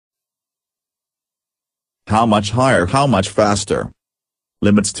How much higher, how much faster?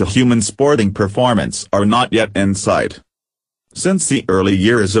 Limits to human sporting performance are not yet in sight. Since the early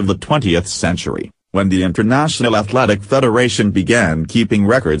years of the 20th century, when the International Athletic Federation began keeping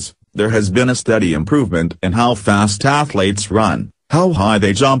records, there has been a steady improvement in how fast athletes run, how high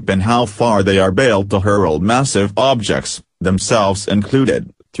they jump and how far they are able to hurl massive objects, themselves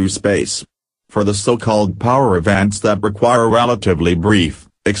included, through space. For the so-called power events that require a relatively brief,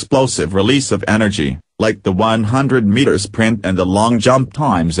 explosive release of energy, like the 100-meter sprint, and the long jump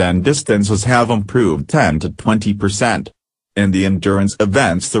times and distances have improved 10 to 20%. In the endurance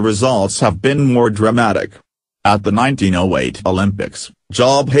events the results have been more dramatic. At the 1908 Olympics,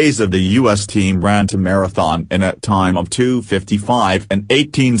 Job Hayes of the U.S. team ran to marathon in a time of 2:55 and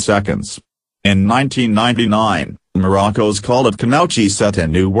 18 seconds. In 1999, Morocco's Khalid Kanouchi set a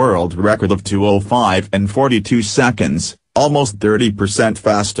new world record of 2:05 and 42 seconds, almost 30%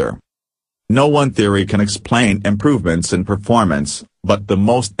 faster. No one theory can explain improvements in performance, but the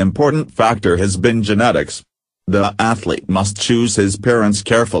most important factor has been genetics. The athlete must choose his parents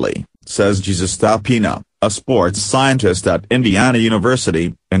carefully, says Jesus Tapina, a sports scientist at Indiana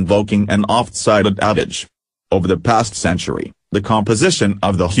University, invoking an oft-cited adage. Over the past century, the composition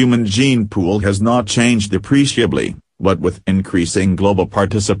of the human gene pool has not changed appreciably, but with increasing global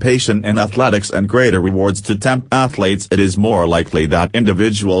participation in athletics and greater rewards to tempt athletes, it is more likely that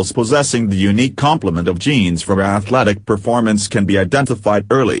individuals possessing the unique complement of genes for athletic performance can be identified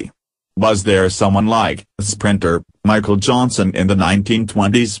early. Was there someone like sprinter Michael Johnson in the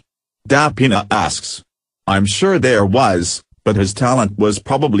 1920s? Dapina asks. I'm sure there was, but his talent was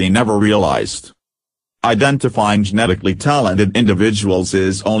probably never realized. Identifying genetically talented individuals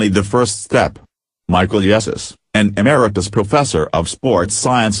is only the first step. Michael Yesus, an emeritus professor of sports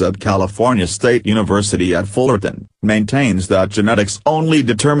science at California State University at Fullerton, maintains that genetics only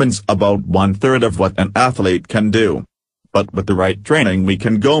determines about 1/3 of what an athlete can do. But with the right training we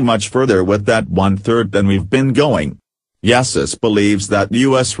can go much further with that 1/3 than we've been going. Yesus believes that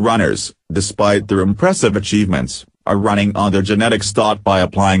U.S. runners, despite their impressive achievements, are running on their genetics. By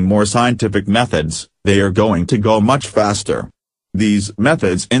applying more scientific methods, they are going to go much faster. These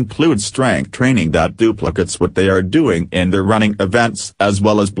methods include strength training that duplicates what they are doing in their running events, as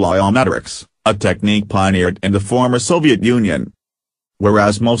well as plyometrics, a technique pioneered in the former Soviet Union.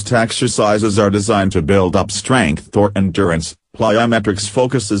 Whereas most exercises are designed to build up strength or endurance, plyometrics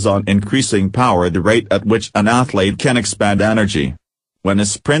focuses on increasing power, the rate at which an athlete can expend energy. When a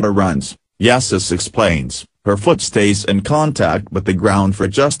sprinter runs, Yesus explains, her foot stays in contact with the ground for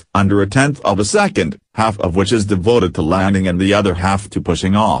just under 1/10 of a second, half of which is devoted to landing and the other half to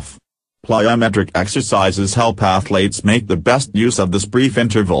pushing off. Plyometric exercises help athletes make the best use of this brief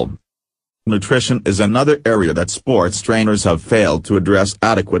interval. Nutrition is another area that sports trainers have failed to address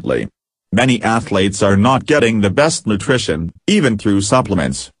adequately. Many athletes are not getting the best nutrition, even through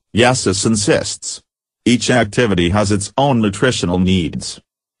supplements, Yesus insists. Each activity has its own nutritional needs.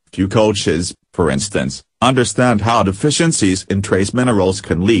 Few coaches, for instance, understand how deficiencies in trace minerals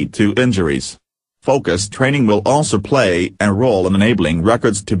can lead to injuries. Focused training will also play a role in enabling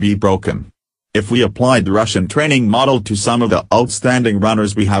records to be broken. If we applied the Russian training model to some of the outstanding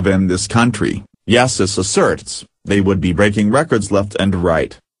runners we have in this country, Yesus asserts, they would be breaking records left and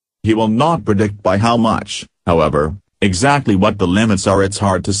right. He will not predict by how much, however. Exactly what the limits are it's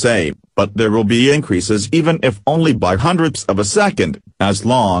hard to say, but there will be increases even if only by hundredths of a second, as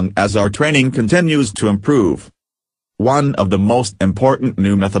long as our training continues to improve. One of the most important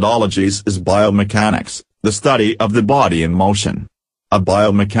new methodologies is biomechanics, the study of the body in motion. A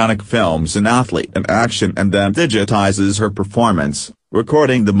biomechanic films an athlete in action and then digitizes her performance,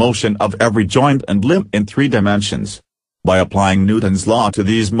 recording the motion of every joint and limb in 3 dimensions. By applying Newton's law to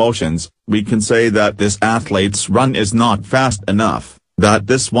these motions, we can say that this athlete's run is not fast enough, that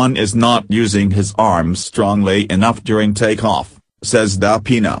this one is not using his arms strongly enough during takeoff, says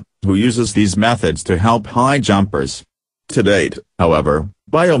Dapina, who uses these methods to help high jumpers. To date, however,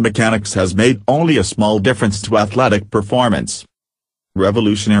 biomechanics has made only a small difference to athletic performance.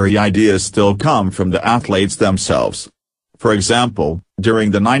 Revolutionary ideas still come from the athletes themselves. For example,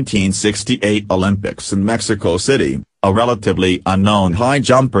 during the 1968 Olympics in Mexico City, a relatively unknown high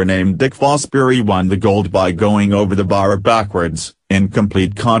jumper named Dick Fosbury won the gold by going over the bar backwards, in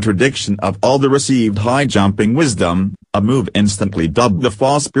complete contradiction of all the received high jumping wisdom, a move instantly dubbed the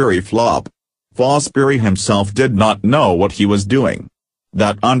Fosbury flop. Fosbury himself did not know what he was doing.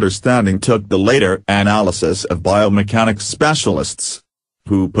 That understanding took the later analysis of biomechanics specialists,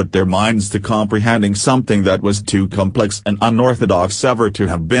 who put their minds to comprehending something that was too complex and unorthodox ever to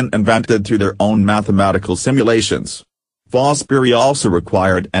have been invented through their own mathematical simulations. Fosbury also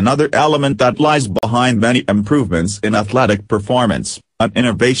required another element that lies behind many improvements in athletic performance, an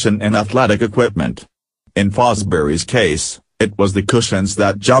innovation in athletic equipment. In Fosbury's case, it was the cushions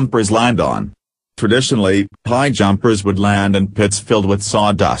that jumpers land on. Traditionally, high jumpers would land in pits filled with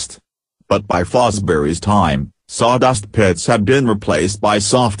sawdust. But by Fosbury's time, sawdust pits had been replaced by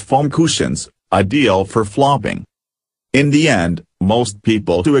soft foam cushions, ideal for flopping. In the end, most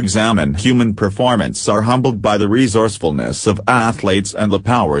people who examine human performance are humbled by the resourcefulness of athletes and the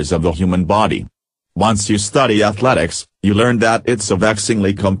powers of the human body. Once you study athletics, you learn that it's a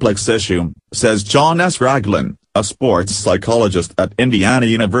vexingly complex issue, says John S. Raglan, a sports psychologist at Indiana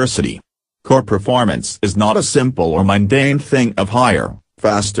University. Core performance is not a simple or mundane thing of higher,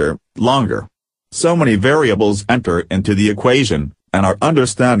 faster, longer. So many variables enter into the equation, and our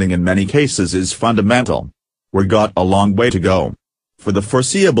understanding in many cases is fundamental. We've got a long way to go. For the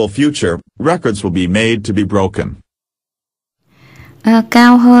foreseeable future, records will be made to be broken.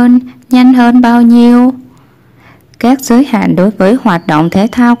 Cao hơn, nhanh hơn bao nhiêu? Các giới hạn đối với hoạt động thể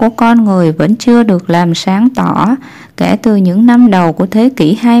thao của con người vẫn chưa được làm sáng tỏ. Kể từ những năm đầu của thế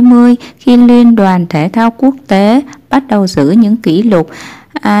kỷ 20, khi Liên đoàn Thể thao Quốc tế bắt đầu giữ những kỷ lục,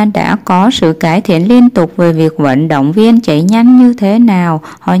 đã có sự cải thiện liên tục về việc vận động viên chạy nhanh như thế nào,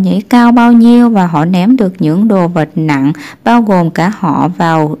 họ nhảy cao bao nhiêu và họ ném được những đồ vật nặng, bao gồm cả họ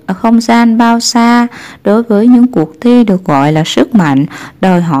vào không gian bao xa. Đối với những cuộc thi được gọi là sức mạnh,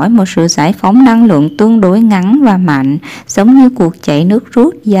 đòi hỏi một sự giải phóng năng lượng tương đối ngắn và mạnh, giống như cuộc chạy nước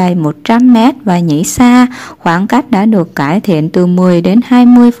rút dài 100 mét và nhảy xa, khoảng cách đã được cải thiện từ 10 đến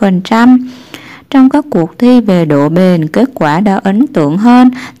 20%. Trong các cuộc thi về độ bền, kết quả đã ấn tượng hơn.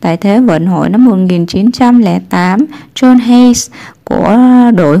 Tại Thế vận hội năm 1908, John Hayes của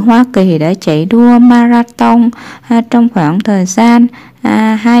đội Hoa Kỳ đã chạy đua marathon trong khoảng thời gian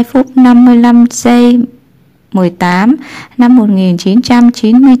 2 phút 55 giây 18. Năm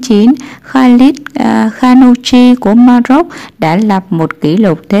 1999, Khalid Khanouchi của Maroc đã lập một kỷ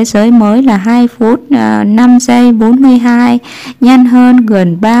lục thế giới mới là 2 phút 5 giây 42, nhanh hơn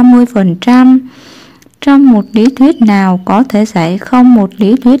gần 30%. Không một lý thuyết nào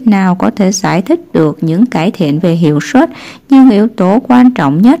có thể giải thích được những cải thiện về hiệu suất, nhưng yếu tố quan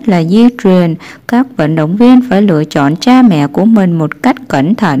trọng nhất là di truyền. Các vận động viên phải lựa chọn cha mẹ của mình một cách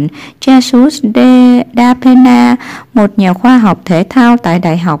cẩn thận. Jesus da Pena, một nhà khoa học thể thao tại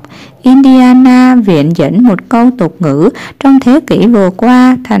Đại học Indiana, viện dẫn một câu tục ngữ: trong thế kỷ vừa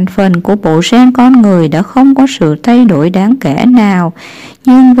qua, thành phần của bộ gen con người đã không có sự thay đổi đáng kể nào.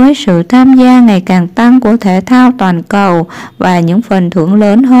 Nhưng với sự tham gia ngày càng tăng của thể thao toàn cầu và những phần thưởng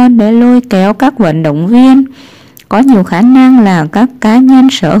lớn hơn để lôi kéo các vận động viên, có nhiều khả năng là các cá nhân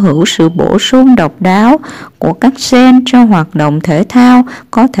sở hữu sự bổ sung độc đáo của các gen cho hoạt động thể thao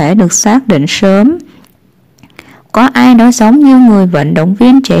có thể được xác định sớm. Có ai đó giống như người vận động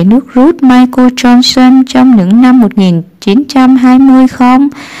viên chạy nước rút Michael Johnson trong những năm 1920 không?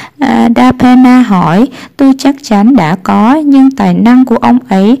 Dapena hỏi. Tôi chắc chắn đã có, nhưng tài năng của ông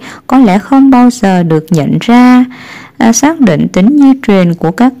ấy có lẽ không bao giờ được nhận ra. Xác định tính di truyền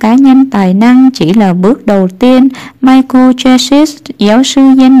của các cá nhân tài năng chỉ là bước đầu tiên. Michael Chessis, giáo sư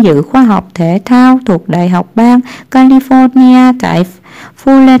danh dự khoa học thể thao thuộc Đại học bang California tại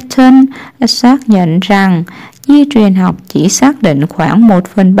Fullerton, xác nhận rằng di truyền học chỉ xác định khoảng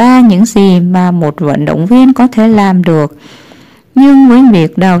 1/3 những gì mà một vận động viên có thể làm được. Nhưng với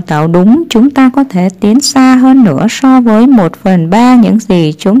việc đào tạo đúng, chúng ta có thể tiến xa hơn nữa so với 1/3 những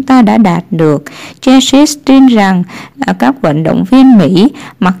gì chúng ta đã đạt được. Chessis tin rằng các vận động viên Mỹ,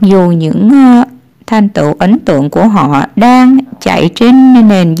 mặc dù những thành tựu ấn tượng của họ đang chạy trên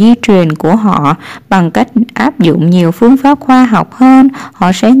nền di truyền của họ, bằng cách áp dụng nhiều phương pháp khoa học hơn,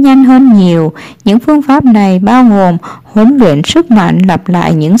 họ sẽ nhanh hơn nhiều. Những phương pháp này bao gồm huấn luyện sức mạnh, lặp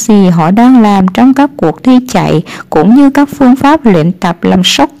lại những gì họ đang làm trong các cuộc thi chạy, cũng như các phương pháp luyện tập làm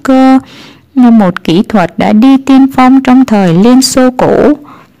soccer, một kỹ thuật đã đi tiên phong trong thời Liên Xô cũ.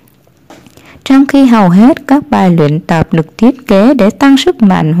 Trong khi hầu hết các bài luyện tập được thiết kế để tăng sức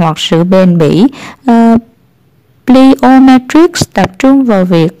mạnh hoặc sự bền bỉ, plyometrics tập trung vào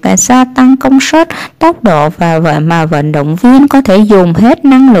việc gia tăng công suất, tốc độ và mà vận động viên có thể dùng hết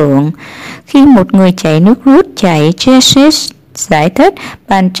năng lượng. Khi một người chạy nước rút chạy, Chessis giải thích,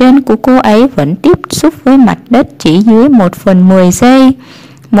 bàn chân của cô ấy vẫn tiếp xúc với mặt đất chỉ dưới 1/10 giây.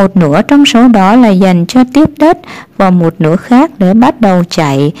 Một nửa trong số đó là dành cho tiếp đất và một nửa khác để bắt đầu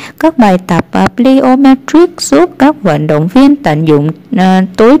chạy. Các bài tập plyometric giúp các vận động viên tận dụng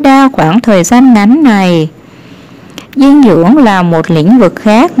tối đa khoảng thời gian ngắn này. Dinh dưỡng là một lĩnh vực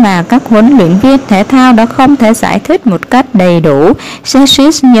khác mà các huấn luyện viên thể thao đã không thể giải thích một cách đầy đủ.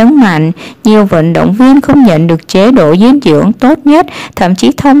 Scarce nhấn mạnh, nhiều vận động viên không nhận được chế độ dinh dưỡng tốt nhất, thậm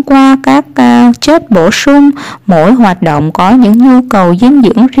chí thông qua các chất bổ sung. Mỗi hoạt động có những nhu cầu dinh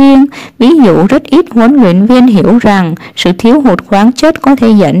dưỡng riêng. Ví dụ, rất ít huấn luyện viên hiểu rằng sự thiếu hụt khoáng chất có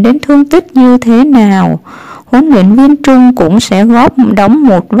thể dẫn đến thương tích như thế nào. Huấn luyện viên Trung cũng sẽ đóng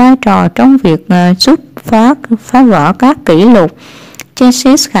một vai trò trong việc giúp phá vỡ các kỷ lục.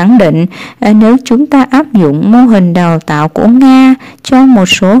 Scarce khẳng định, nếu chúng ta áp dụng mô hình đào tạo của Nga cho một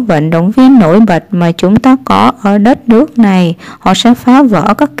số vận động viên nổi bật mà chúng ta có ở đất nước này, họ sẽ phá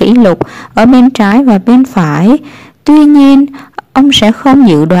vỡ các kỷ lục ở bên trái và bên phải. Tuy nhiên, ông sẽ không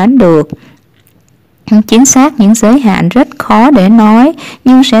dự đoán được chính xác những giới hạn rất khó để nói,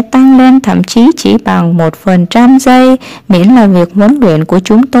 nhưng sẽ tăng lên thậm chí chỉ bằng 1% giây, miễn là việc huấn luyện của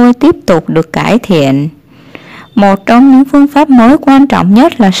chúng tôi tiếp tục được cải thiện. Một trong những phương pháp mới quan trọng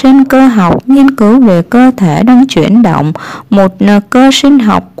nhất là sinh cơ học, nghiên cứu về cơ thể đang chuyển động. Một cơ sinh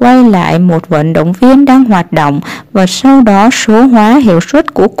học quay lại một vận động viên đang hoạt động và sau đó số hóa hiệu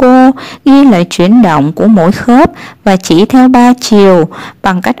suất của cô, ghi lại chuyển động của mỗi khớp và chỉ theo 3 chiều.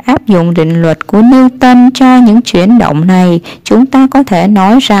 Bằng cách áp dụng định luật của Newton cho những chuyển động này, chúng ta có thể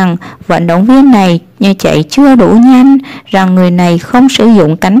nói rằng vận động viên này chạy chưa đủ nhanh, rằng người này không sử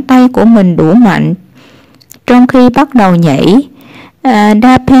dụng cánh tay của mình đủ mạnh trong khi bắt đầu nhảy.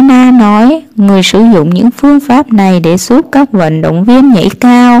 Dapena nói, người sử dụng những phương pháp này để giúp các vận động viên nhảy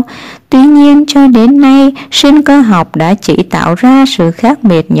cao. Tuy nhiên, cho đến nay, sinh cơ học đã chỉ tạo ra sự khác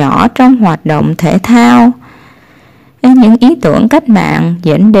biệt nhỏ trong hoạt động thể thao. Những ý tưởng cách mạng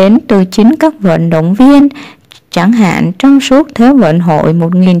dẫn đến từ chính các vận động viên. Chẳng hạn, trong suốt Thế vận hội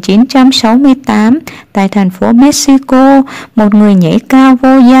 1968, tại thành phố Mexico, một người nhảy cao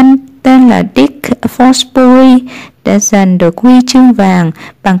vô danh tên là Dick Fosbury đã giành được huy chương vàng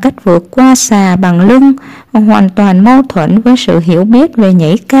bằng cách vượt qua xà bằng lưng, hoàn toàn mâu thuẫn với sự hiểu biết về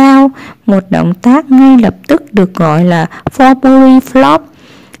nhảy cao. Một động tác ngay lập tức được gọi là Fosbury Flop.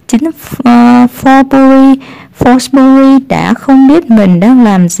 Chính Fosbury đã không biết mình đang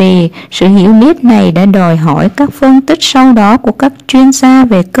làm gì. Sự hiểu biết này đã đòi hỏi các phân tích sau đó của các chuyên gia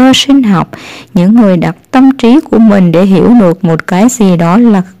về cơ sinh học, những người đặt tâm trí của mình để hiểu được một cái gì đó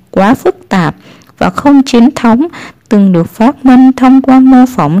là quá phức tạp và không chính thống, từng được phát minh thông qua mô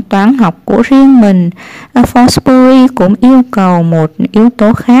phỏng toán học của riêng mình. Fosbury cũng yêu cầu một yếu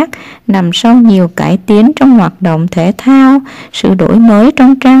tố khác nằm sau nhiều cải tiến trong hoạt động thể thao, sự đổi mới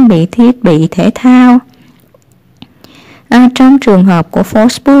trong trang bị thiết bị thể thao. Trong trường hợp của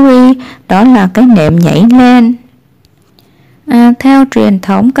Fosbury, đó là cái nệm nhảy lên. Theo truyền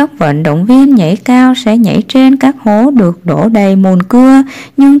thống, các vận động viên nhảy cao sẽ nhảy trên các hố được đổ đầy mùn cưa,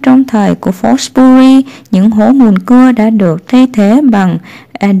 nhưng trong thời của Fosbury, những hố mùn cưa đã được thay thế bằng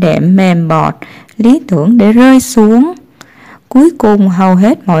đệm mềm bọt, lý tưởng để rơi xuống. Cuối cùng, hầu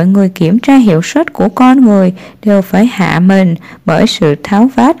hết mọi người kiểm tra hiệu suất của con người đều phải hạ mình bởi sự tháo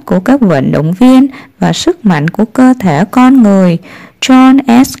vát của các vận động viên và sức mạnh của cơ thể con người.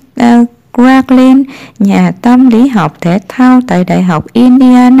 John S. Cracklin, nhà tâm lý học thể thao tại Đại học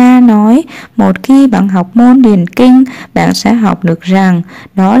Indiana nói, một khi bạn học môn điền kinh, bạn sẽ học được rằng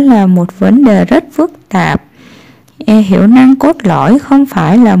đó là một vấn đề rất phức tạp. Hiểu năng cốt lõi không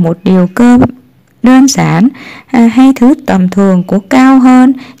phải là một điều đơn giản hay thứ tầm thường của cao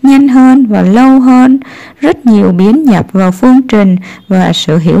hơn, nhanh hơn và lâu hơn. Rất nhiều biến nhập vào phương trình và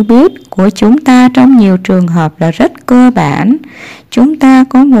sự hiểu biết của chúng ta trong nhiều trường hợp là rất cơ bản. Chúng ta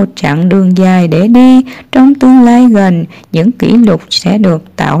có một chặng đường dài để đi. Trong tương lai gần, những kỷ lục sẽ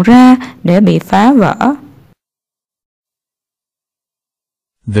được tạo ra để bị phá vỡ.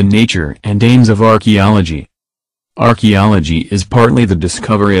 The nature and aims of archaeology. Archaeology is partly the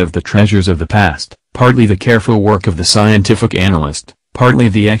discovery of the treasures of the past, partly the careful work of the scientific analyst, partly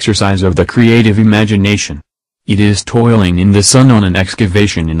the exercise of the creative imagination. It is toiling in the sun on an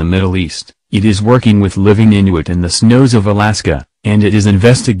excavation in the Middle East, it is working with living Inuit in the snows of Alaska, and it is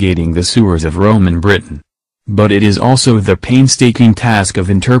investigating the sewers of Roman Britain. But it is also the painstaking task of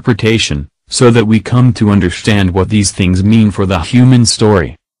interpretation, so that we come to understand what these things mean for the human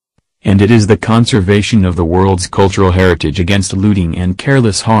story. And it is the conservation of the world's cultural heritage against looting and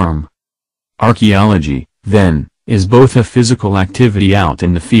careless harm. Archaeology, then, is both a physical activity out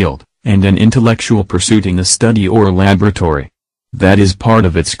in the field, and an intellectual pursuit in a study or laboratory. That is part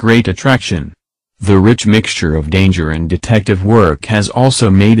of its great attraction. The rich mixture of danger and detective work has also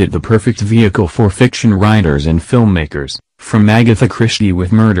made it the perfect vehicle for fiction writers and filmmakers, from Agatha Christie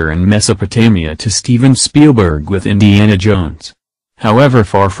with Murder in Mesopotamia to Steven Spielberg with Indiana Jones. However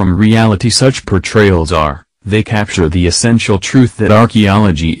far from reality such portrayals are, They capture the essential truth that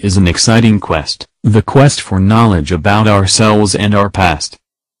archaeology is an exciting quest, the quest for knowledge about ourselves and our past.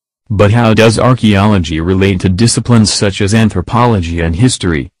 But how does archaeology relate to disciplines such as anthropology and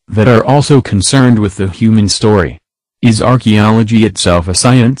history, that are also concerned with the human story? Is archaeology itself a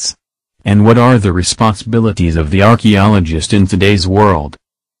science? And what are the responsibilities of the archaeologist in today's world?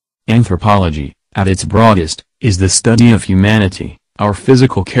 Anthropology, at its broadest, is the study of humanity, our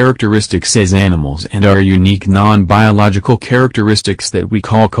physical characteristics as animals and our unique non-biological characteristics that we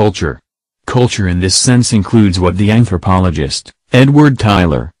call culture. Culture in this sense includes what the anthropologist, Edward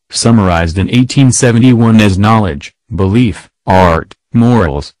Tyler, summarized in 1871 as knowledge, belief, art,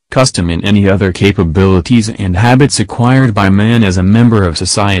 morals, custom and any other capabilities and habits acquired by man as a member of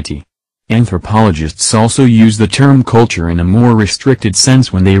society. Anthropologists also use the term culture in a more restricted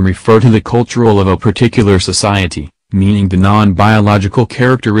sense when they refer to the cultural of a particular society, meaning the non-biological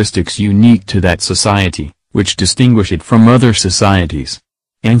characteristics unique to that society, which distinguish it from other societies.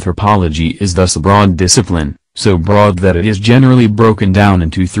 Anthropology is thus a broad discipline, so broad that it is generally broken down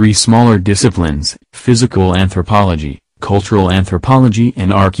into three smaller disciplines: physical anthropology, cultural anthropology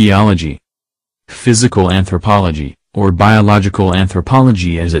and archaeology. Physical anthropology, or biological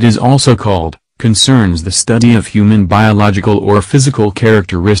anthropology as it is also called, concerns the study of human biological or physical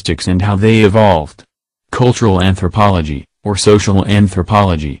characteristics and how they evolved. Cultural anthropology, or social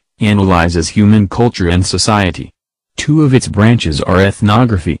anthropology, analyzes human culture and society. Two of its branches are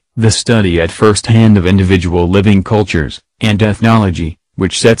ethnography, the study at first hand of individual living cultures, and ethnology,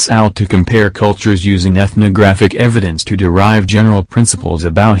 which sets out to compare cultures using ethnographic evidence to derive general principles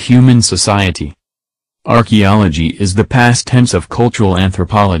about human society. Archaeology is the past tense of cultural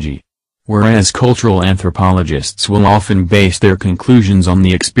anthropology. Whereas cultural anthropologists will often base their conclusions on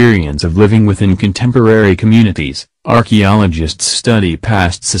the experience of living within contemporary communities, archaeologists study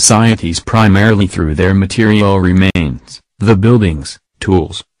past societies primarily through their material remains, the buildings,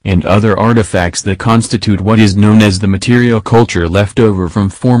 tools, and other artifacts that constitute what is known as the material culture left over from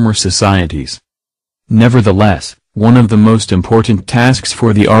former societies. Nevertheless, one of the most important tasks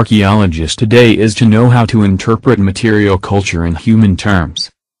for the archaeologist today is to know how to interpret material culture in human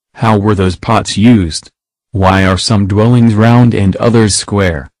terms. How were those pots used? Why are some dwellings round and others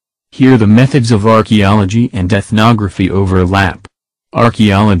square? Here the methods of archaeology and ethnography overlap.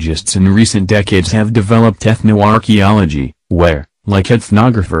 Archaeologists in recent decades have developed ethnoarchaeology, where, like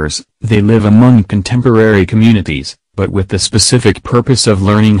ethnographers, they live among contemporary communities, but with the specific purpose of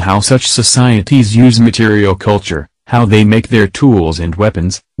learning how such societies use material culture, how they make their tools and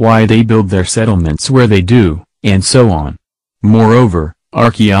weapons, why they build their settlements where they do, and so on. Moreover,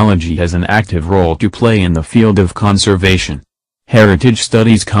 archaeology has an active role to play in the field of conservation. Heritage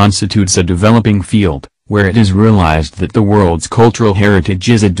studies constitutes a developing field, where it is realized that the world's cultural heritage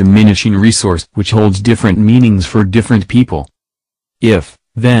is a diminishing resource which holds different meanings for different people. If,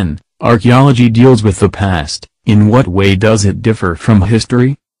 then, archaeology deals with the past, in what way does it differ from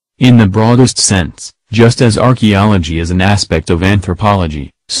history? In the broadest sense, just as archaeology is an aspect of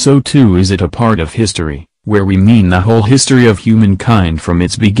anthropology, so too is it a part of history, where we mean the whole history of humankind from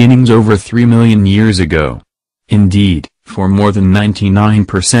its beginnings over 3 million years ago. Indeed, for more than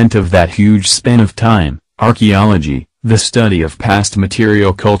 99% of that huge span of time, archaeology, the study of past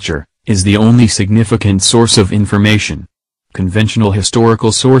material culture, is the only significant source of information. Conventional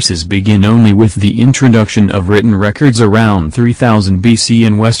historical sources begin only with the introduction of written records around 3000 BC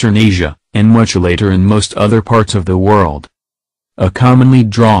in Western Asia, and much later in most other parts of the world. A commonly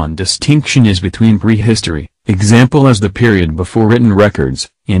drawn distinction is between prehistory, example as the period before written records,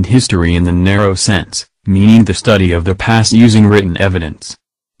 and history in the narrow sense, meaning the study of the past using written evidence.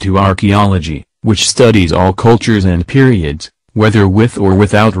 To archaeology, which studies all cultures and periods, whether with or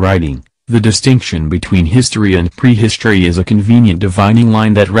without writing, the distinction between history and prehistory is a convenient dividing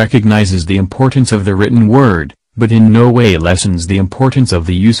line that recognizes the importance of the written word, but in no way lessens the importance of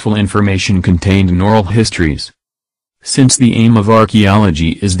the useful information contained in oral histories. Since the aim of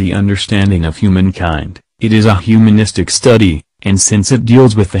archaeology is the understanding of humankind, it is a humanistic study, and since it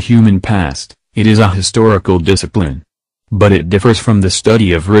deals with the human past, it is a historical discipline. But it differs from the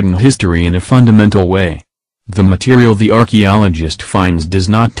study of written history in a fundamental way. The material the archaeologist finds does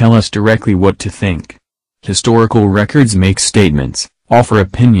not tell us directly what to think. Historical records make statements, offer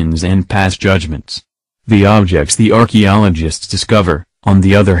opinions and pass judgments. The objects the archaeologists discover, on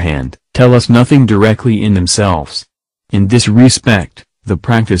the other hand, tell us nothing directly in themselves. In this respect, the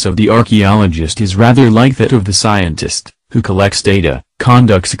practice of the archaeologist is rather like that of the scientist, who collects data,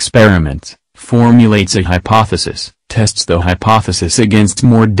 conducts experiments, formulates a hypothesis, tests the hypothesis against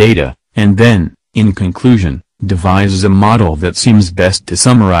more data, and then, in conclusion, devises a model that seems best to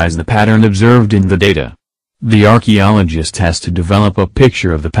summarize the pattern observed in the data. The archaeologist has to develop a picture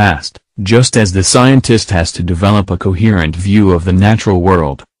of the past, just as the scientist has to develop a coherent view of the natural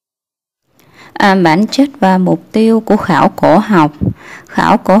world. Bản chất và mục tiêu của khảo cổ học.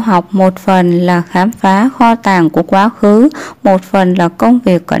 Khảo cổ học một phần là khám phá kho tàng của quá khứ, một phần là công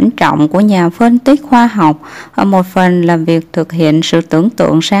việc cẩn trọng của nhà phân tích khoa học, một phần là việc thực hiện sự tưởng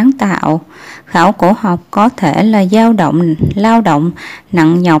tượng sáng tạo. Khảo cổ học có thể là lao động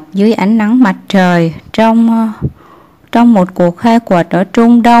nặng nhọc dưới ánh nắng mặt trời trong một cuộc khai quật ở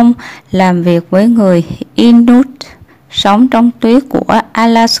Trung Đông, làm việc với người Inuit sống trong tuyết của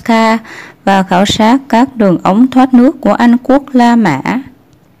Alaska và khảo sát các đường ống thoát nước của Anh quốc La Mã.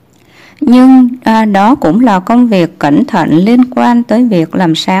 Nhưng đó cũng là công việc cẩn thận liên quan tới việc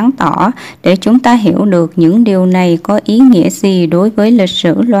làm sáng tỏ để chúng ta hiểu được những điều này có ý nghĩa gì đối với lịch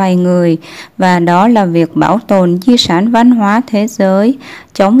sử loài người, và đó là việc bảo tồn di sản văn hóa thế giới,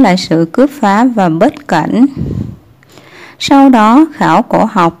 chống lại sự cướp phá và bất cẩn. Sau đó, khảo cổ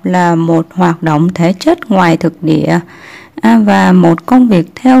học là một hoạt động thể chất ngoài thực địa và một công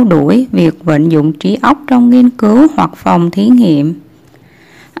việc theo đuổi việc vận dụng trí óc trong nghiên cứu hoặc phòng thí nghiệm.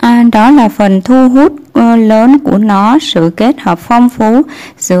 Đó là phần thu hút lớn của nó. Sự kết hợp phong phú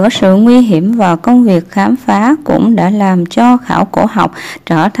giữa sự nguy hiểm và công việc khám phá cũng đã làm cho khảo cổ học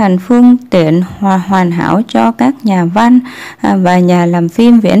trở thành phương tiện hoàn hảo cho các nhà văn và nhà làm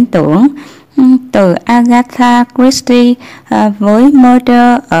phim viễn tưởng. Từ Agatha Christie với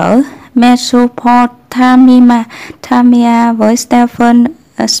Murder ở Mesopotamia, với Stephen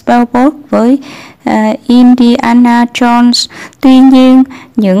Spielberg với Indiana Jones. Tuy nhiên,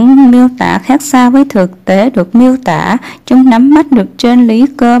 những miêu tả khác xa với thực tế được miêu tả, chúng nắm bắt được chân lý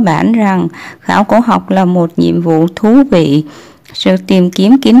cơ bản rằng khảo cổ học là một nhiệm vụ thú vị, sự tìm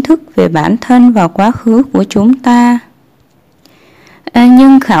kiếm kiến thức về bản thân và quá khứ của chúng ta.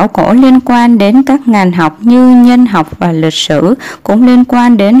 Nhưng khảo cổ liên quan đến các ngành học như nhân học và lịch sử, cũng liên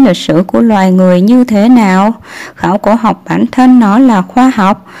quan đến lịch sử của loài người như thế nào. Khảo cổ học bản thân nó là khoa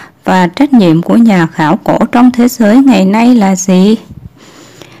học, và trách nhiệm của nhà khảo cổ trong thế giới ngày nay là gì?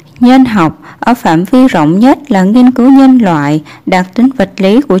 Nhân học ở phạm vi rộng nhất là nghiên cứu nhân loại, đặc tính vật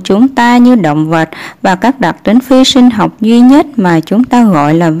lý của chúng ta như động vật và các đặc tính phi sinh học duy nhất mà chúng ta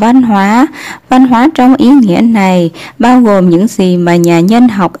gọi là văn hóa. Văn hóa trong ý nghĩa này bao gồm những gì mà nhà nhân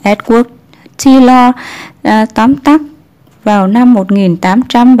học Edward Taylor tóm tắt vào năm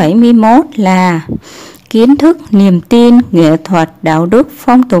 1871 là kiến thức, niềm tin, nghệ thuật, đạo đức,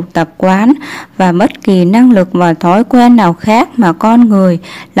 phong tục tập quán và bất kỳ năng lực và thói quen nào khác mà con người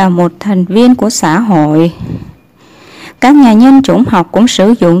là một thành viên của xã hội. Các nhà nhân chủng học cũng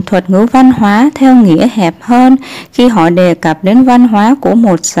sử dụng thuật ngữ văn hóa theo nghĩa hẹp hơn khi họ đề cập đến văn hóa của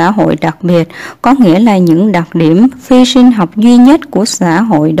một xã hội đặc biệt, có nghĩa là những đặc điểm phi sinh học duy nhất của xã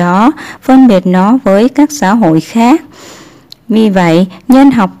hội đó, phân biệt nó với các xã hội khác. Vì vậy,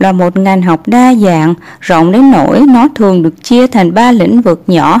 nhân học là một ngành học đa dạng, rộng đến nỗi nó thường được chia thành 3 lĩnh vực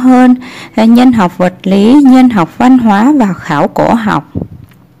nhỏ hơn: nhân học vật lý, nhân học văn hóa và khảo cổ học.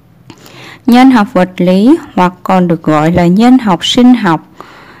 Nhân học vật lý, hoặc còn được gọi là nhân học sinh học,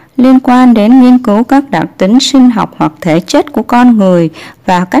 liên quan đến nghiên cứu các đặc tính sinh học hoặc thể chất của con người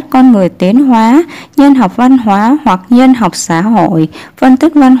và cách con người tiến hóa. Nhân học văn hóa hoặc nhân học xã hội, phân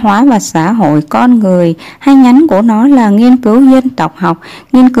tích văn hóa và xã hội con người. Hai nhánh của nó là nghiên cứu dân tộc học,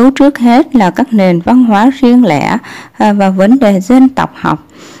 nghiên cứu trước hết là các nền văn hóa riêng lẻ và vấn đề dân tộc học,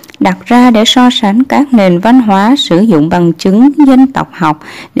 đặt ra để so sánh các nền văn hóa, sử dụng bằng chứng dân tộc học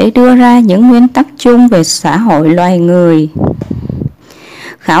để đưa ra những nguyên tắc chung về xã hội loài người.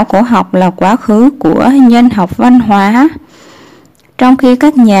 Khảo cổ học là quá khứ của nhân học văn hóa, trong khi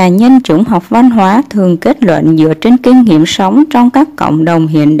các nhà nhân chủng học văn hóa thường kết luận dựa trên kinh nghiệm sống trong các cộng đồng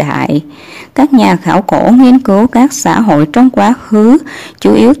hiện đại. Các nhà khảo cổ nghiên cứu các xã hội trong quá khứ,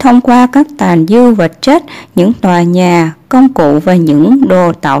 chủ yếu thông qua các tàn dư vật chất, những tòa nhà, công cụ và những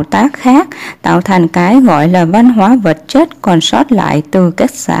đồ tạo tác khác, tạo thành cái gọi là văn hóa vật chất còn sót lại từ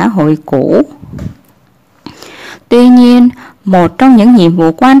các xã hội cũ. Tuy nhiên, một trong những nhiệm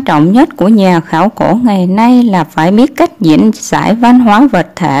vụ quan trọng nhất của nhà khảo cổ ngày nay là phải biết cách diễn giải văn hóa vật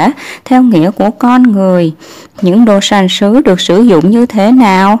thể theo nghĩa của con người. Những đồ sàn sứ được sử dụng như thế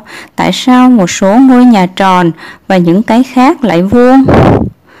nào? Tại sao một số ngôi nhà tròn và những cái khác lại vuông?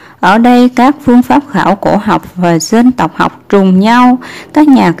 Ở đây các phương pháp khảo cổ học và dân tộc học trùng nhau. Các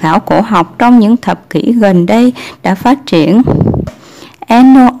nhà khảo cổ học trong những thập kỷ gần đây đã phát triển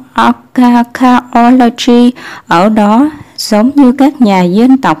archaeology. Ở đó, giống như các nhà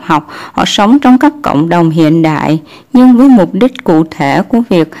dân tộc học, họ sống trong các cộng đồng hiện đại, nhưng với mục đích cụ thể của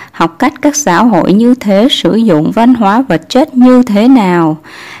việc học cách các xã hội như thế sử dụng văn hóa vật chất như thế nào.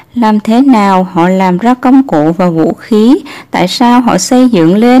 Làm thế nào họ làm ra công cụ và vũ khí? Tại sao họ xây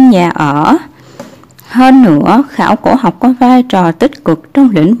dựng lên nhà ở? Hơn nữa, khảo cổ học có vai trò tích cực trong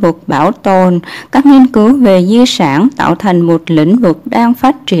lĩnh vực bảo tồn. Các nghiên cứu về di sản tạo thành một lĩnh vực đang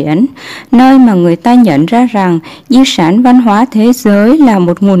phát triển, nơi mà người ta nhận ra rằng di sản văn hóa thế giới là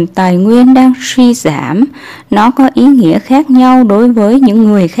một nguồn tài nguyên đang suy giảm. Nó có ý nghĩa khác nhau đối với những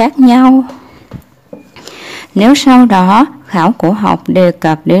người khác nhau. Nếu sau đó, khảo cổ học đề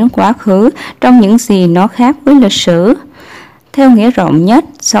cập đến quá khứ trong những gì nó khác với lịch sử, theo nghĩa rộng nhất,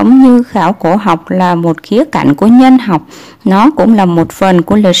 giống như khảo cổ học là một khía cạnh của nhân học, nó cũng là một phần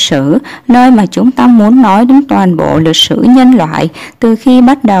của lịch sử, nơi mà chúng ta muốn nói đến toàn bộ lịch sử nhân loại từ khi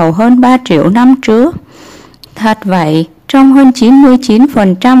bắt đầu hơn 3 triệu năm trước. Thật vậy, trong hơn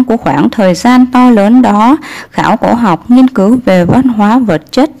 99% của khoảng thời gian to lớn đó, khảo cổ học nghiên cứu về văn hóa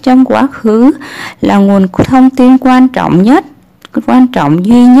vật chất trong quá khứ là nguồn thông tin quan trọng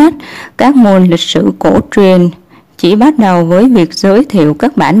duy nhất. Các nguồn lịch sử cổ truyền chỉ bắt đầu với việc giới thiệu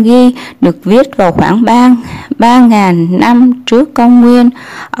các bản ghi được viết vào khoảng 3.000 năm trước công nguyên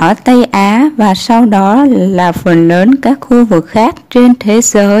ở Tây Á và sau đó là phần lớn các khu vực khác trên thế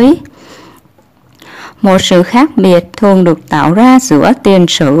giới. Một sự khác biệt thường được tạo ra giữa tiền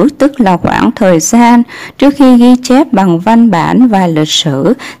sử, tức là khoảng thời gian trước khi ghi chép bằng văn bản, và lịch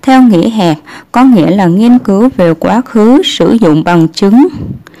sử theo nghĩa hẹp, có nghĩa là nghiên cứu về quá khứ sử dụng bằng chứng,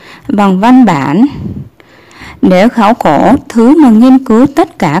 bằng văn bản. Để khảo cổ, thứ mà nghiên cứu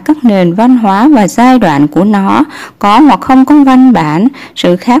tất cả các nền văn hóa và giai đoạn của nó, có hoặc không có văn bản.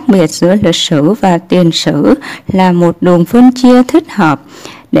 Sự khác biệt giữa lịch sử và tiền sử là một đường phân chia thích hợp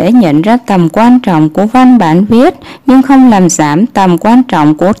để nhận ra tầm quan trọng của văn bản viết, nhưng không làm giảm tầm quan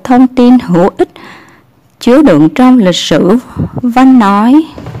trọng của thông tin hữu ích chứa đựng trong lịch sử văn nói.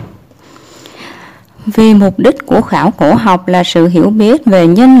 Vì mục đích của khảo cổ học là sự hiểu biết về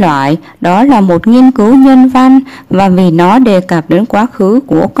nhân loại, đó là một nghiên cứu nhân văn, và vì nó đề cập đến quá khứ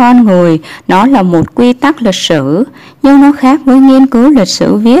của con người, nó là một quy tắc lịch sử, nhưng nó khác với nghiên cứu lịch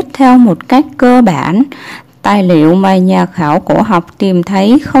sử viết theo một cách cơ bản. Tài liệu mà nhà khảo cổ học tìm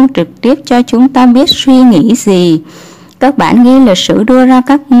thấy không trực tiếp cho chúng ta biết suy nghĩ gì. Các bản ghi lịch sử đưa ra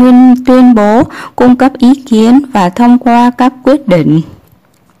các tuyên bố, cung cấp ý kiến và thông qua các quyết định.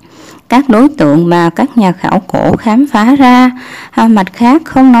 Các đối tượng mà các nhà khảo cổ khám phá ra, mặt khác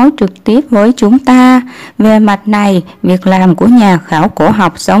không nói trực tiếp với chúng ta. Về mặt này, việc làm của nhà khảo cổ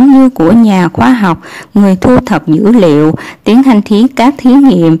học giống như của nhà khoa học, người thu thập dữ liệu, tiến hành các thí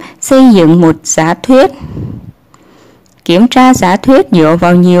nghiệm, xây dựng một giả thuyết, kiểm tra giả thuyết dựa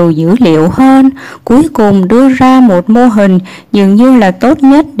vào nhiều dữ liệu hơn, cuối cùng đưa ra một mô hình dường như là tốt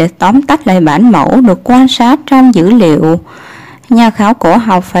nhất để tóm tắt lại bản mẫu được quan sát trong dữ liệu. Nhà khảo cổ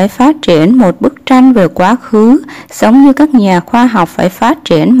học phải phát triển một bức tranh về quá khứ, giống như các nhà khoa học phải phát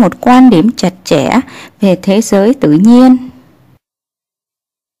triển một quan điểm chặt chẽ về thế giới tự nhiên.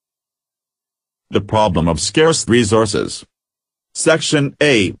 The problem of scarce resources. Section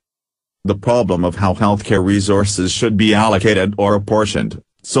A. The problem of how healthcare resources should be allocated or apportioned,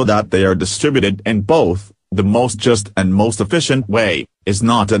 so that they are distributed in both the most just and most efficient way, is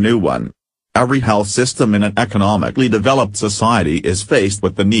not a new one. Every health system in an economically developed society is faced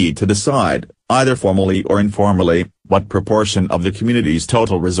with the need to decide, either formally or informally, what proportion of the community's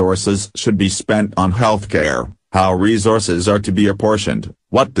total resources should be spent on healthcare, how resources are to be apportioned,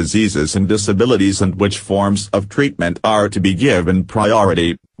 what diseases and disabilities and which forms of treatment are to be given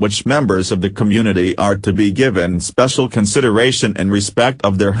priority, which members of the community are to be given special consideration in respect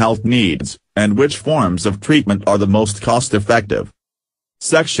of their health needs, and which forms of treatment are the most cost-effective.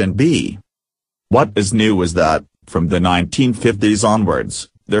 Section B. What is new is that, from the 1950s onwards,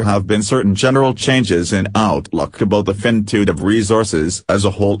 there have been certain general changes in outlook about the finitude of resources as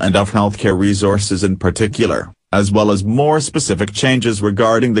a whole and of healthcare resources in particular, as well as more specific changes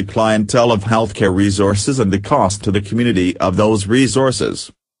regarding the clientele of healthcare resources and the cost to the community of those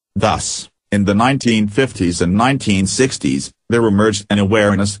resources. Thus, in the 1950s and 1960s, there emerged an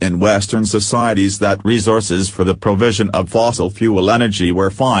awareness in Western societies that resources for the provision of fossil fuel energy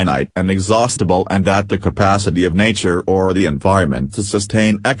were finite and exhaustible, and that the capacity of nature or the environment to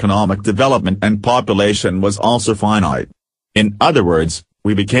sustain economic development and population was also finite. In other words,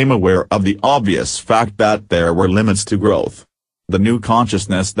 we became aware of the obvious fact that there were limits to growth. The new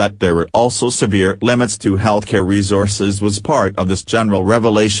consciousness that there were also severe limits to healthcare resources was part of this general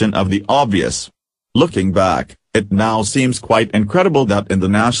revelation of the obvious. Looking back, it now seems quite incredible that in the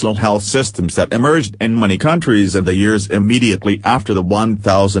national health systems that emerged in many countries in the years immediately after the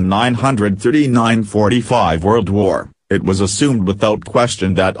 1939-45 World War, it was assumed without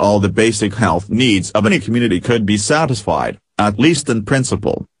question that all the basic health needs of any community could be satisfied, at least in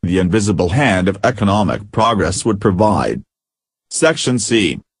principle, the invisible hand of economic progress would provide. Section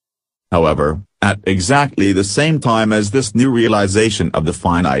C. However, at exactly the same time as this new realization of the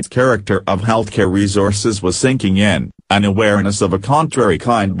finite character of healthcare resources was sinking in, an awareness of a contrary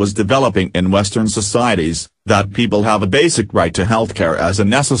kind was developing in Western societies, that people have a basic right to healthcare as a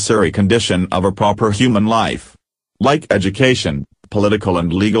necessary condition of a proper human life. Like education, political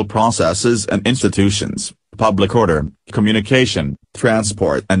and legal processes and institutions, public order, communication,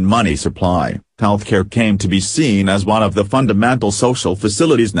 transport and money supply, healthcare came to be seen as one of the fundamental social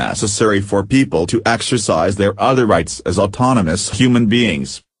facilities necessary for people to exercise their other rights as autonomous human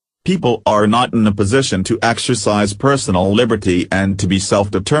beings. People are not in a position to exercise personal liberty and to be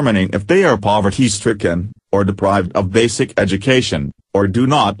self-determining if they are poverty-stricken, or deprived of basic education, or do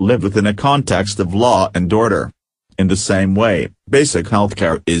not live within a context of law and order. In the same way, basic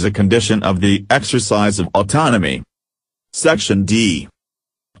healthcare is a condition of the exercise of autonomy. Section D.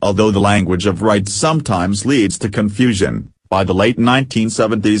 Although the language of rights sometimes leads to confusion, by the late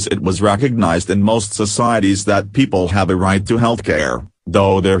 1970s it was recognized in most societies that people have a right to healthcare,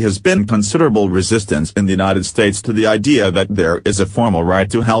 though there has been considerable resistance in the United States to the idea that there is a formal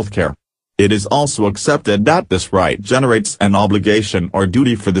right to healthcare. It is also accepted that this right generates an obligation or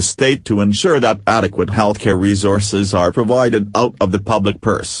duty for the state to ensure that adequate healthcare resources are provided out of the public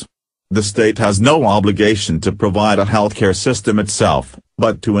purse. The state has no obligation to provide a healthcare system itself,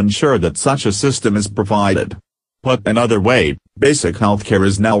 but to ensure that such a system is provided. Put another way, basic healthcare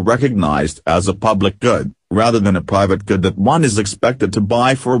is now recognized as a public good, rather than a private good that one is expected to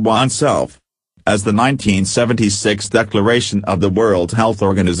buy for oneself. As the 1976 Declaration of the World Health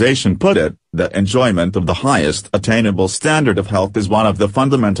Organization put it, the enjoyment of the highest attainable standard of health is one of the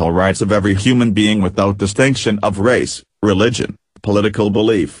fundamental rights of every human being without distinction of race, religion, political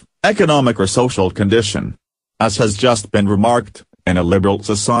belief, economic or social condition. As has just been remarked, in a liberal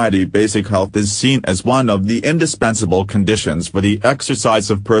society basic health is seen as one of the indispensable conditions for the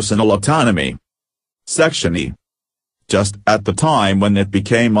exercise of personal autonomy. Section E. Just at the time when it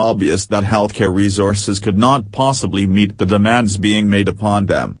became obvious that healthcare resources could not possibly meet the demands being made upon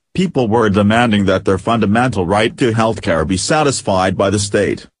them, people were demanding that their fundamental right to healthcare be satisfied by the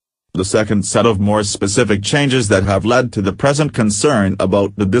state. The second set of more specific changes that have led to the present concern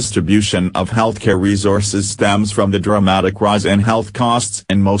about the distribution of healthcare resources stems from the dramatic rise in health costs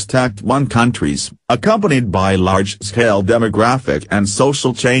in most Act I countries, accompanied by large-scale demographic and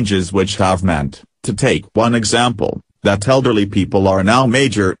social changes which have meant, to take one example, that elderly people are now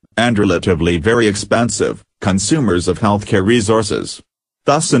major, and relatively very expensive, consumers of healthcare resources.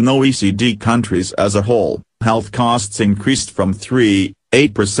 Thus in OECD countries as a whole, health costs increased from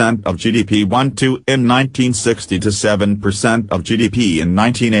 3.8% of GDP in 1960 to 7% of GDP in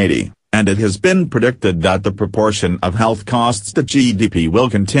 1980, and it has been predicted that the proportion of health costs to GDP will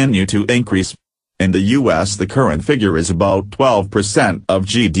continue to increase. In the US the current figure is about 12% of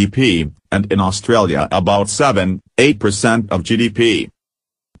GDP, and in Australia about 7.8% of GDP.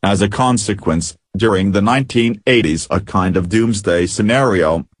 As a consequence, during the 1980s a kind of doomsday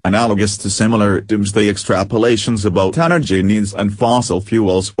scenario, analogous to similar doomsday extrapolations about energy needs and fossil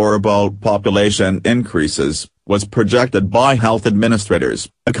fuels or about population increases, was projected by health administrators,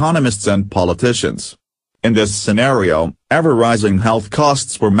 economists and politicians. In this scenario, ever-rising health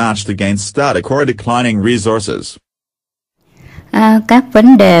costs were matched against static or declining resources. Các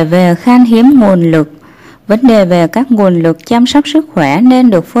vấn đề về khan hiếm nguồn lực. Vấn đề về các nguồn lực chăm sóc sức khỏe nên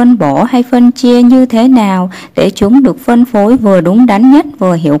được phân bổ hay phân chia như thế nào để chúng được phân phối vừa đúng đắn nhất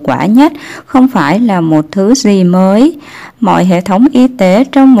vừa hiệu quả nhất không phải là một thứ gì mới. Mọi hệ thống y tế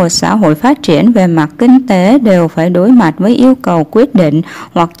trong một xã hội phát triển về mặt kinh tế đều phải đối mặt với yêu cầu quyết định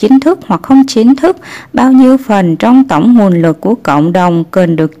hoặc chính thức hoặc không chính thức bao nhiêu phần trong tổng nguồn lực của cộng đồng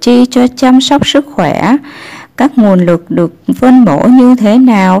cần được chi cho chăm sóc sức khỏe. Các nguồn lực được phân bổ như thế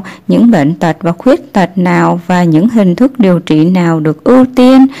nào, những bệnh tật và khuyết tật nào và những hình thức điều trị nào được ưu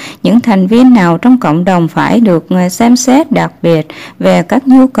tiên, những thành viên nào trong cộng đồng phải được xem xét đặc biệt về các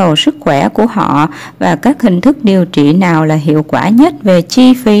nhu cầu sức khỏe của họ và các hình thức điều trị nào là hiệu quả nhất về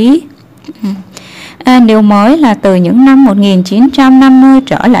chi phí. Điều mới là từ những năm 1950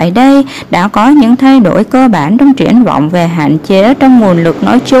 trở lại đây đã có những thay đổi cơ bản trong triển vọng về hạn chế trong nguồn lực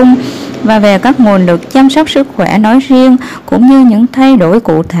nói chung và về các nguồn lực chăm sóc sức khỏe nói riêng, cũng như những thay đổi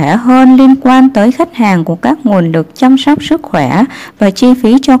cụ thể hơn liên quan tới khách hàng của các nguồn lực chăm sóc sức khỏe và chi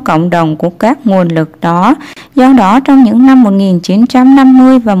phí cho cộng đồng của các nguồn lực đó. Do đó, trong những năm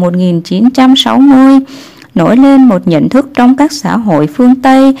 1950 và 1960, nổi lên một nhận thức trong các xã hội phương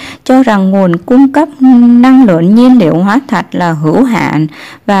Tây cho rằng nguồn cung cấp năng lượng nhiên liệu hóa thạch là hữu hạn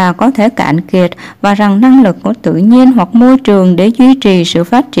và có thể cạn kiệt, và rằng năng lực của tự nhiên hoặc môi trường để duy trì sự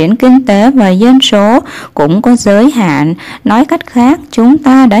phát triển kinh tế và dân số cũng có giới hạn. Nói cách khác, chúng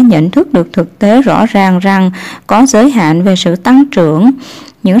ta đã nhận thức được thực tế rõ ràng rằng có giới hạn về sự tăng trưởng.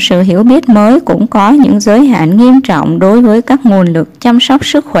 Những sự hiểu biết mới cũng có những giới hạn nghiêm trọng đối với các nguồn lực chăm sóc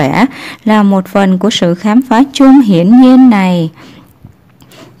sức khỏe, là một phần của sự khám phá chung hiển nhiên này.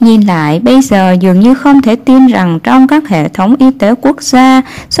 Nhìn lại, bây giờ dường như không thể tin rằng trong các hệ thống y tế quốc gia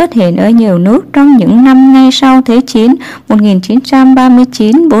xuất hiện ở nhiều nước trong những năm ngay sau Thế chiến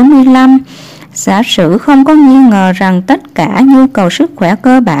 1939-45, giả sử không có nghi ngờ rằng tất cả nhu cầu sức khỏe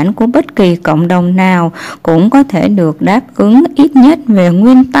cơ bản của bất kỳ cộng đồng nào cũng có thể được đáp ứng ít nhất về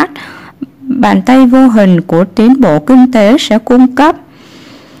nguyên tắc, bàn tay vô hình của tiến bộ kinh tế sẽ cung cấp.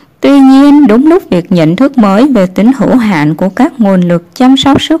 Tuy nhiên, đúng lúc việc nhận thức mới về tính hữu hạn của các nguồn lực chăm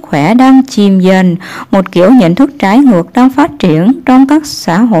sóc sức khỏe đang chìm dần, một kiểu nhận thức trái ngược đang phát triển trong các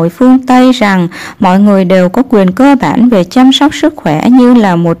xã hội phương Tây rằng mọi người đều có quyền cơ bản về chăm sóc sức khỏe như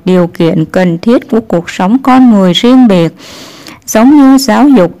là một điều kiện cần thiết của cuộc sống con người riêng biệt. Giống như giáo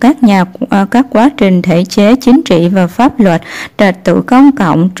dục, các quá trình thể chế chính trị và pháp luật, trật tự công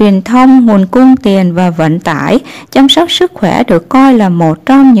cộng, truyền thông, nguồn cung tiền và vận tải, chăm sóc sức khỏe được coi là một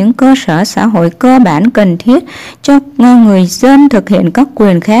trong những cơ sở xã hội cơ bản cần thiết cho người dân thực hiện các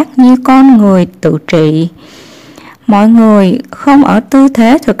quyền khác như con người tự trị. Mọi người không ở tư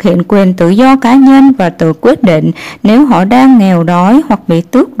thế thực hiện quyền tự do cá nhân và tự quyết định nếu họ đang nghèo đói hoặc bị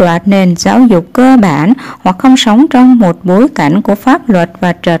tước đoạt nền giáo dục cơ bản hoặc không sống trong một bối cảnh của pháp luật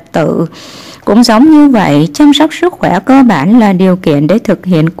và trật tự. Cũng giống như vậy, chăm sóc sức khỏe cơ bản là điều kiện để thực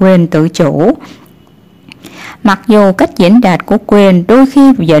hiện quyền tự chủ. Mặc dù cách diễn đạt của quyền đôi khi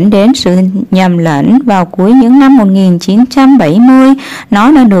dẫn đến sự nhầm lẫn, vào cuối những năm 1970,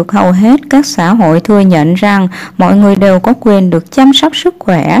 nó đã được hầu hết các xã hội thừa nhận rằng mọi người đều có quyền được chăm sóc sức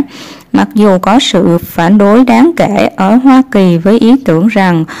khỏe. Mặc dù có sự phản đối đáng kể ở Hoa Kỳ với ý tưởng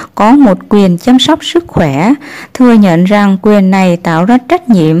rằng có một quyền chăm sóc sức khỏe, thừa nhận rằng quyền này tạo ra trách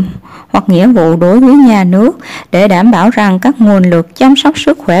nhiệm hoặc nghĩa vụ đối với nhà nước để đảm bảo rằng các nguồn lực chăm sóc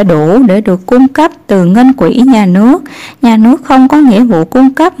sức khỏe đủ để được cung cấp từ ngân quỹ nhà nước. Nhà nước không có nghĩa vụ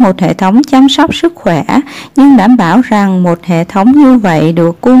cung cấp một hệ thống chăm sóc sức khỏe, nhưng đảm bảo rằng một hệ thống như vậy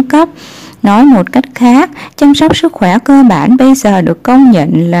được cung cấp. Nói một cách khác, chăm sóc sức khỏe cơ bản bây giờ được công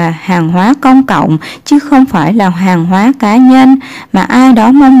nhận là hàng hóa công cộng, chứ không phải là hàng hóa cá nhân mà ai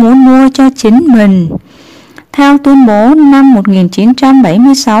đó mong muốn mua cho chính mình. Theo tuyên bố năm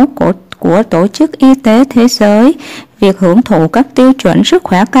 1976 của Tổ chức Y tế Thế giới, việc hưởng thụ các tiêu chuẩn sức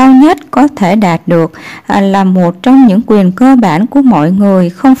khỏe cao nhất có thể đạt được là một trong những quyền cơ bản của mọi người,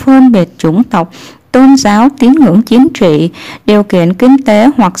 không phân biệt chủng tộc, tôn giáo, tín ngưỡng chính trị, điều kiện kinh tế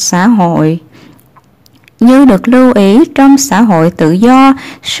hoặc xã hội. Như được lưu ý, trong xã hội tự do,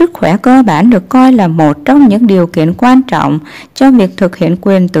 sức khỏe cơ bản được coi là một trong những điều kiện quan trọng cho việc thực hiện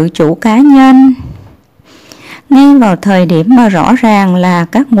quyền tự chủ cá nhân. Ngay vào thời điểm mà rõ ràng là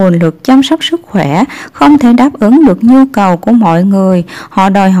các nguồn lực chăm sóc sức khỏe không thể đáp ứng được nhu cầu của mọi người, họ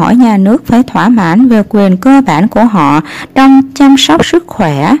đòi hỏi nhà nước phải thỏa mãn về quyền cơ bản của họ trong chăm sóc sức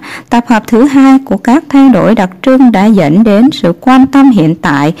khỏe. Tập hợp thứ hai của các thay đổi đặc trưng đã dẫn đến sự quan tâm hiện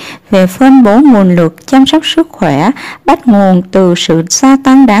tại về phân bố nguồn lực chăm sóc sức khỏe, bắt nguồn từ sự gia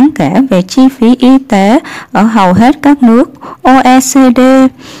tăng đáng kể về chi phí y tế ở hầu hết các nước OECD,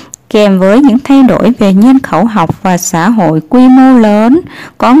 kèm với những thay đổi về nhân khẩu học và xã hội quy mô lớn.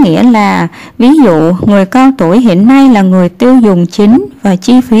 Có nghĩa là, ví dụ, người cao tuổi hiện nay là người tiêu dùng chính và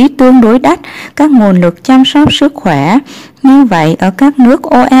chi phí tương đối đắt các nguồn lực chăm sóc sức khỏe. Như vậy, ở các nước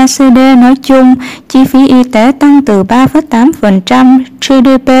OECD nói chung, chi phí y tế tăng từ 3,8%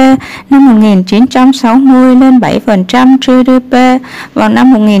 GDP năm 1960 lên 7% GDP vào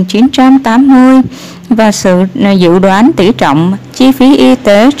năm 1980. Và sự dự đoán tỷ trọng chi phí y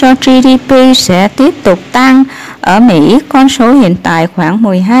tế cho GDP sẽ tiếp tục tăng. Ở Mỹ, con số hiện tại khoảng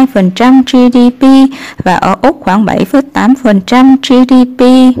 12% GDP và ở Úc khoảng 7,8% GDP.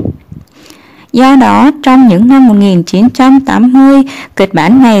 Do đó, trong những năm 1980, kịch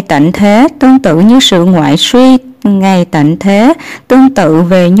bản ngày tận thế tương tự như sự ngoại suy ngày tận thế, tương tự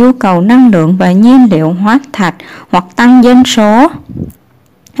về nhu cầu năng lượng và nhiên liệu hóa thạch hoặc tăng dân số,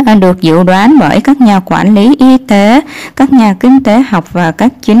 được dự đoán bởi các nhà quản lý y tế, các nhà kinh tế học và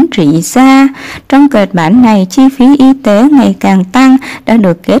các chính trị gia. Trong kịch bản này, chi phí y tế ngày càng tăng đã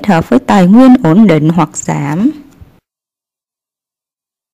được kết hợp với tài nguyên ổn định hoặc giảm.